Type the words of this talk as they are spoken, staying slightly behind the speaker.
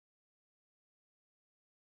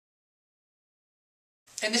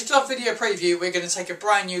In this glove video preview, we're going to take a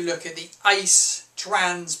brand new look at the Ace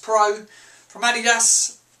Trans Pro from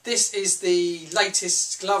Adidas. This is the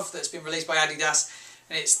latest glove that's been released by Adidas,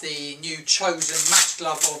 and it's the new chosen match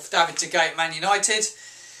glove of David De Gea at Man United.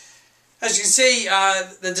 As you can see,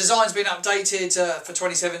 the design's been updated for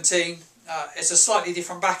 2017. It's a slightly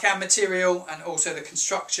different backhand material, and also the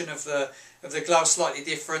construction of the glove slightly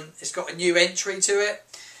different. It's got a new entry to it,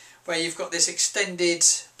 where you've got this extended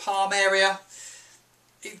palm area.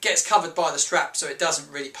 It gets covered by the strap, so it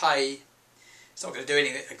doesn't really pay. It's not going to do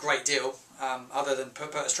a great deal other than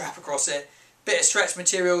put a strap across it. Bit of stretch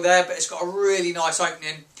material there, but it's got a really nice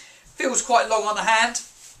opening. Feels quite long on the hand.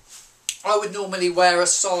 I would normally wear a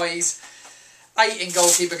size 8 in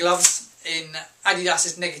goalkeeper gloves. In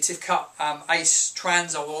Adidas's negative cut Ace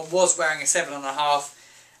Trans, I was wearing a 7.5,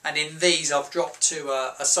 and in these I've dropped to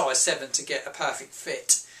a size 7 to get a perfect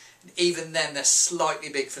fit. And even then, they're slightly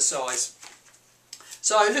big for size.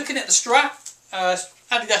 So looking at the strap,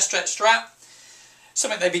 Adidas stretch strap,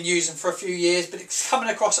 something they've been using for a few years, but it's coming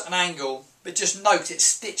across at an angle. But just note it's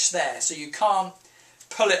stitched there, so you can't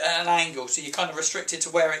pull it at an angle, so you're kind of restricted to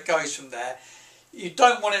where it goes from there. You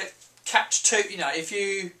don't want to catch too, if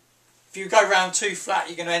you go round too flat,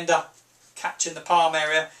 you're going to end up catching the palm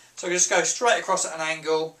area. So just go straight across at an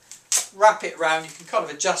angle, wrap it round. You can kind of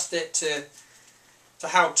adjust it to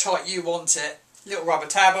how tight you want it. Little rubber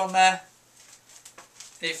tab on there.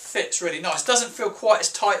 It fits really nice. Doesn't feel quite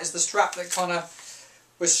as tight as the strap that kind of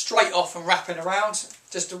was straight off and wrapping around.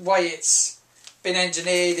 Just the way it's been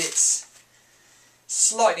engineered, it's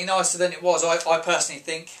slightly nicer than it was, I personally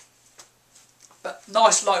think. But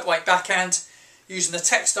nice lightweight backhand using the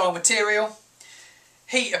textile material.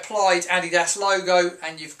 Heat applied Adidas logo,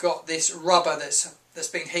 and you've got this rubber that's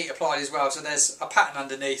been heat applied as well. So there's a pattern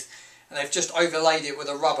underneath, and they've just overlaid it with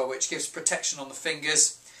a rubber which gives protection on the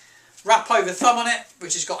fingers. Wrap over thumb on it,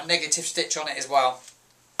 which has got a negative stitch on it as well.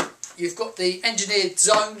 You've got the engineered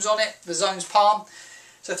zones on it, the zones palm.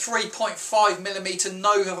 So 3.5mm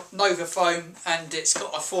Nova foam, and it's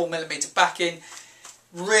got a 4mm backing.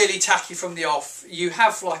 Really tacky from the off. You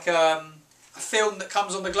have like a film that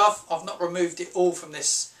comes on the glove. I've not removed it all from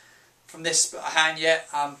this hand yet,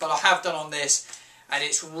 but I have done on this, and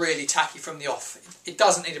it's really tacky from the off. It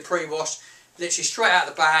doesn't need a pre-wash. Literally straight out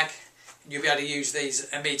of the bag, and you'll be able to use these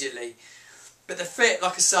immediately. But the fit,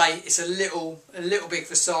 like I say, it's a little big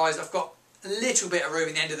for size. I've got a little bit of room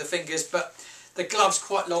in the end of the fingers, but the glove's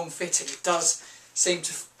quite long fitting. It does seem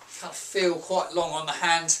to kind of feel quite long on the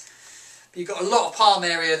hand. But you've got a lot of palm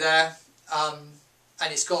area there, and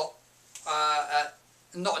it's got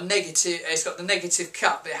not a negative. It's got the negative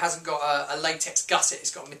cut, but it hasn't got a latex gusset.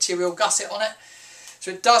 It's got a material gusset on it,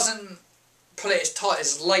 so it doesn't pull it as tight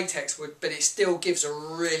as latex would, but it still gives a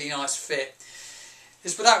really nice fit.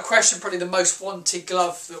 It's without question probably the most wanted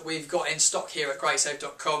glove that we've got in stock here at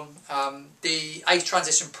greatsafe.com. The Ace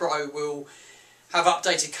Transition Pro will have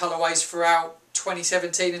updated colourways throughout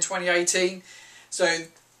 2017 and 2018. So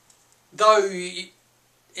though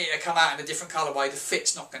it'll come out in a different colourway, the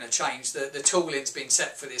fit's not going to change. The tooling's been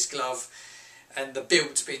set for this glove, and the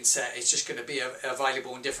build's been set. It's just going to be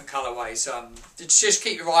available in different colourways. Just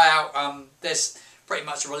keep your eye out. There's pretty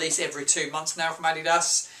much a release every 2 months now from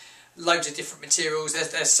Adidas. Loads of different materials.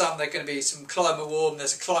 There's going to be some Climate Warm.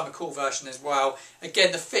 There's a Climate Cool version as well.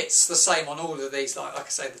 Again, the fit's the same on all of these. Like I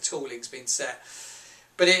say, the tooling's been set.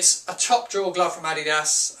 But it's a top drawer glove from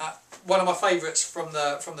Adidas. One of my favourites from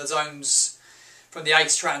the Zones, from the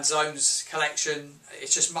Ace Trans Zones collection.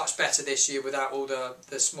 It's just much better this year without all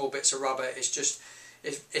the small bits of rubber.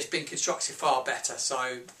 It's been constructed far better.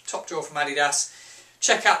 So top drawer from Adidas.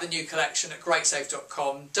 Check out the new collection at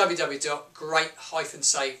greatsafe.com,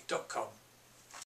 www.great-safe.com.